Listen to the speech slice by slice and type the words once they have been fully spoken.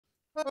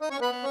I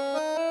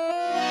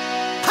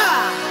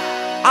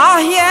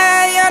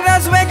hear you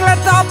just wiggle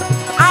it up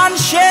and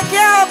shake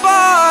your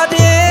body.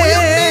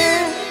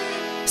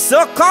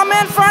 So come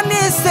in from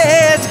the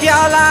stage,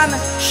 girl, and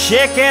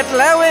shake it,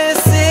 let me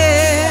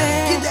see.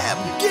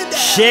 Get them.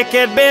 Shake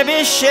it,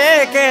 baby,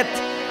 shake it,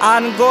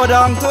 and go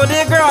down to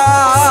the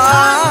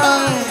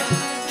ground.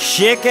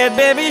 Shake it,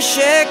 baby,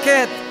 shake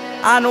it,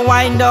 and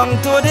wind down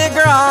to the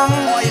ground.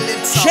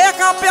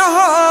 Shake up your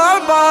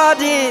whole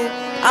body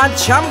and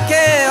chunky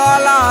all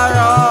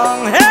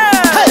around. Hey!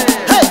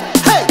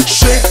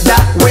 Shake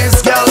that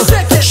waist, girl.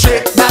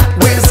 Shake that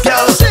waist,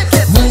 girl.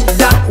 Move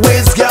that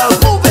waist, girl.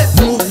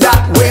 Move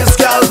that waist,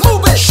 girl.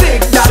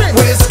 Shake that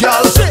waist,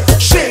 girl.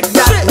 Shake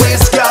that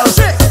waist, girl.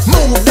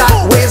 Move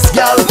that waist,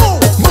 girl.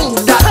 Move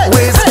that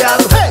waist, girl.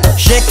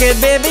 Shake it,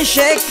 baby,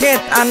 shake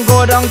it, and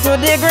go down to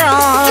the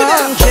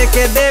ground. Shake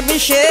it, baby,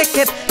 shake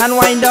it, and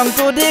wind down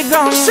to the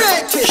ground.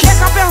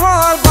 Shake up your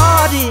whole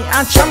body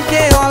and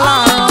chunky all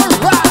around.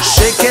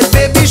 Shake it,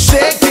 baby,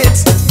 shake it,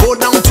 go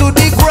down to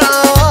the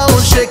ground.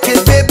 Shake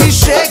it, baby,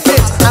 shake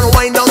it, and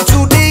wind down to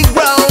the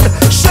ground.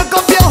 Shake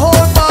up your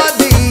whole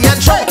body and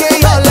chunky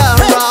all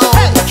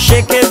around.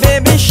 Shake it,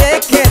 baby,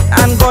 shake it,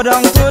 and go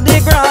down to the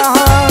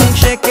ground.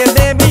 Shake it,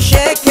 baby,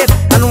 shake it,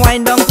 and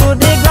wind down to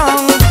the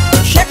ground.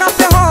 Shake up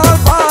your whole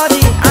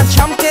body and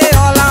chunky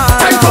all around.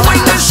 Time to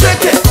wind and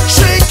shake it,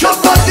 shake your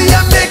body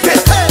and make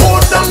it.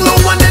 Hold down low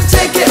and then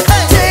take it.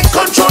 Take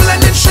control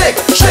and then shake,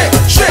 shake,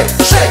 shake,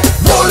 shake.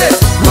 Roll it,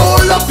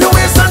 roll up your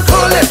waist and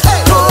curl it.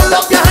 Roll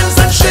up your hands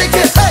and shake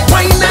it.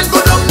 Wind and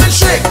go down and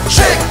shake,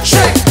 shake,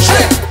 shake,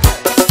 shake.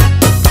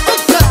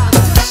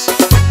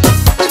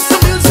 It's the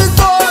music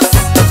boss,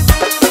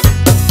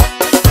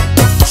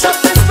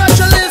 Chutney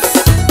Specialist.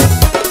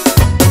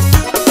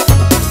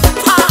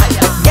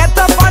 Get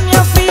up on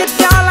your feet,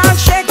 girl, and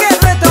shake it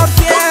without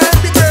fear.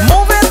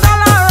 Move it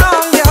all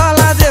around, girl,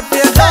 as if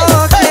you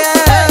don't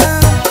care.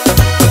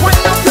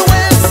 Wind up your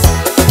waist,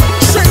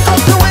 shake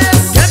up your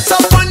waist. Get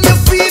up on your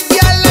feet,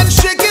 girl, and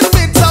shake it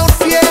without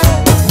fear.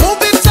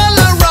 Move it all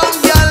around,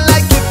 girl,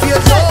 like if you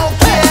don't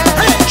care.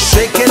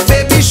 Shake it,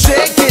 baby,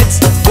 shake it,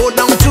 go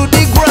down to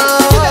the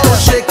ground.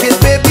 Shake it,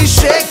 baby,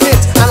 shake it,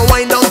 and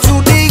wind down to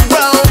the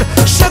ground.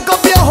 Shake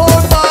up your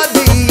whole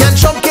body and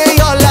chunky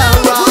all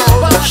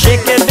around.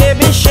 Shake it,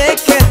 baby,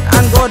 shake it,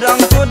 and go down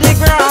to the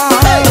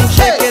ground.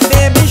 Shake it,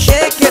 baby,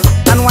 shake it,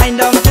 and wind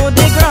down to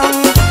the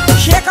ground.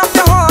 Shake up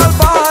your whole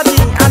body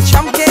and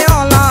chunky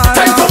all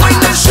Time to around.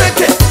 wind and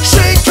shake it,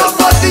 shake your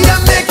body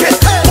and make it.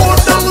 Hold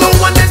down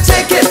low and then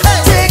take it.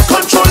 Take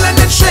control and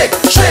then shake,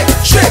 shake,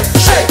 shake,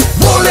 shake.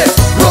 Roll it,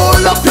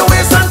 roll up your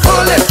waist and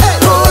curl it.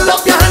 Roll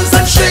up your hands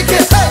and shake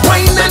it.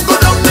 Wind and go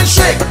down and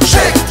shake,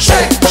 shake,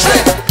 shake,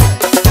 shake.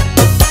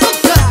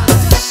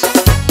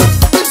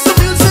 It's the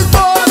music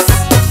boss,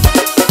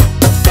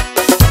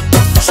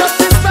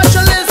 Chutney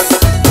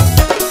Specialist.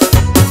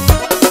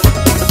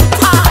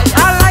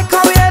 I like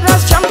how you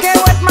just chunky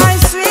with my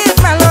sweet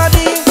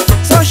melody.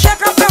 So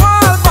shake up your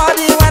whole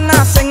body when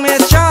I sing me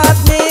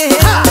chutney.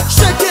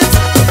 Shake it,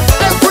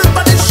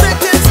 everybody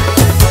shake it.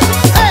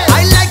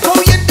 I like how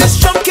you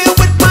just chunky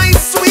with my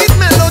sweet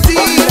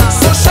melody.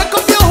 So shake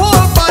up your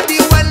whole body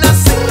when I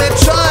sing the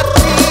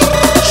chutney.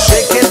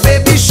 Shake it,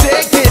 baby,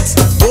 shake it,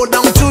 go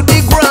down to the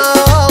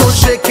ground.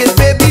 Shake it,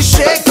 baby,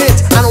 shake it,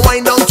 and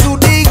wind down to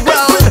the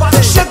ground.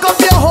 Shake up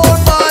your whole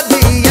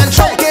body and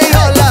chunky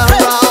all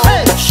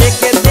around.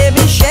 Shake it,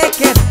 baby,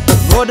 shake it,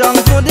 go down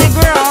to the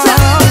ground.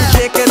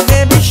 Shake it,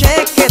 baby,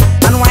 shake it,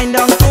 and wind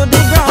down to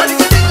the ground.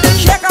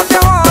 Shake up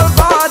your whole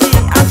body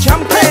and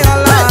chunky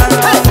all around.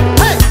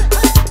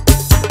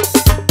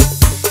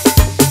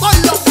 I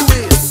love the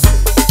ways.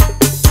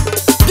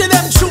 Get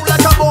them true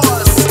like a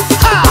boss.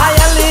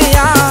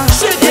 Payalia,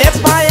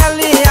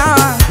 payalia,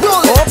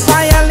 oh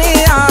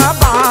payalia,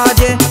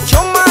 body,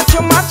 chuma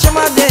chuma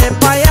chuma de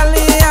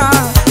payalia,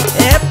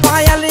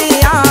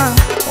 payalia,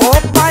 oh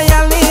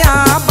payalia,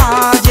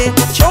 body,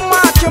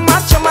 chuma chuma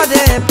chuma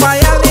de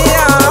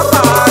payalia,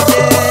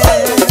 body.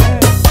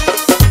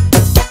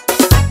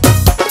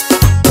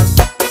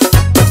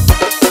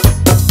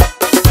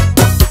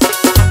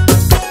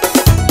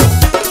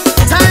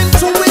 Time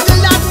to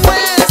wiggle that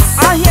waist.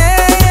 I hear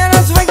you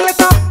just wiggle it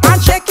up and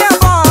shake your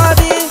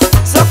body.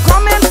 So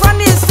come in from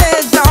the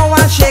stage now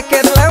and shake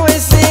it, let me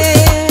see.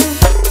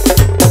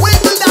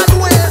 Wiggle that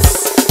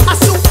waist. I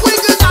said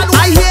wiggle that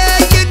waist. I hear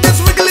you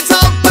just wiggle it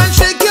up and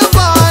shake your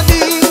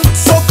body.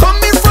 So come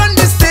in from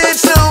the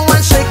stage now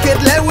and shake it,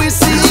 let we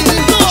see.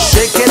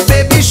 Shake it,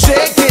 baby,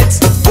 shake it,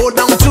 go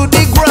down to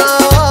the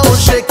ground.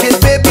 Shake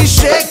it, baby,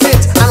 shake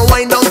it, and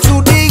wind down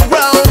to the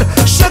ground.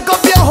 Shake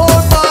up your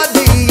whole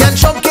body and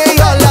chunky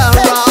all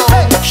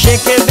around.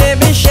 Shake it,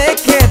 baby,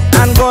 shake it,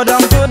 and go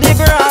down to the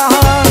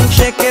ground.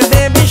 Shake it,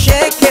 baby,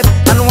 shake it,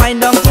 and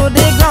wind down to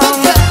the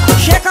ground.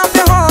 Shake up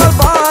your whole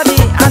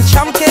body and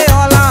chunky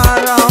all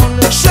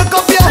around. Shake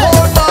up your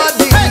whole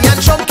body and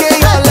chunky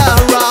all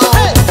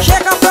around.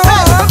 Shake up your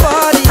whole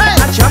body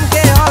and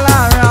chunky all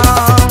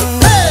around.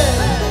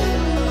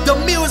 The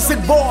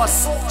music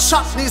boss,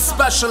 Chutney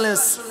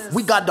Specialist.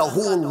 We got the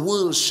whole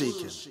world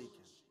shaking.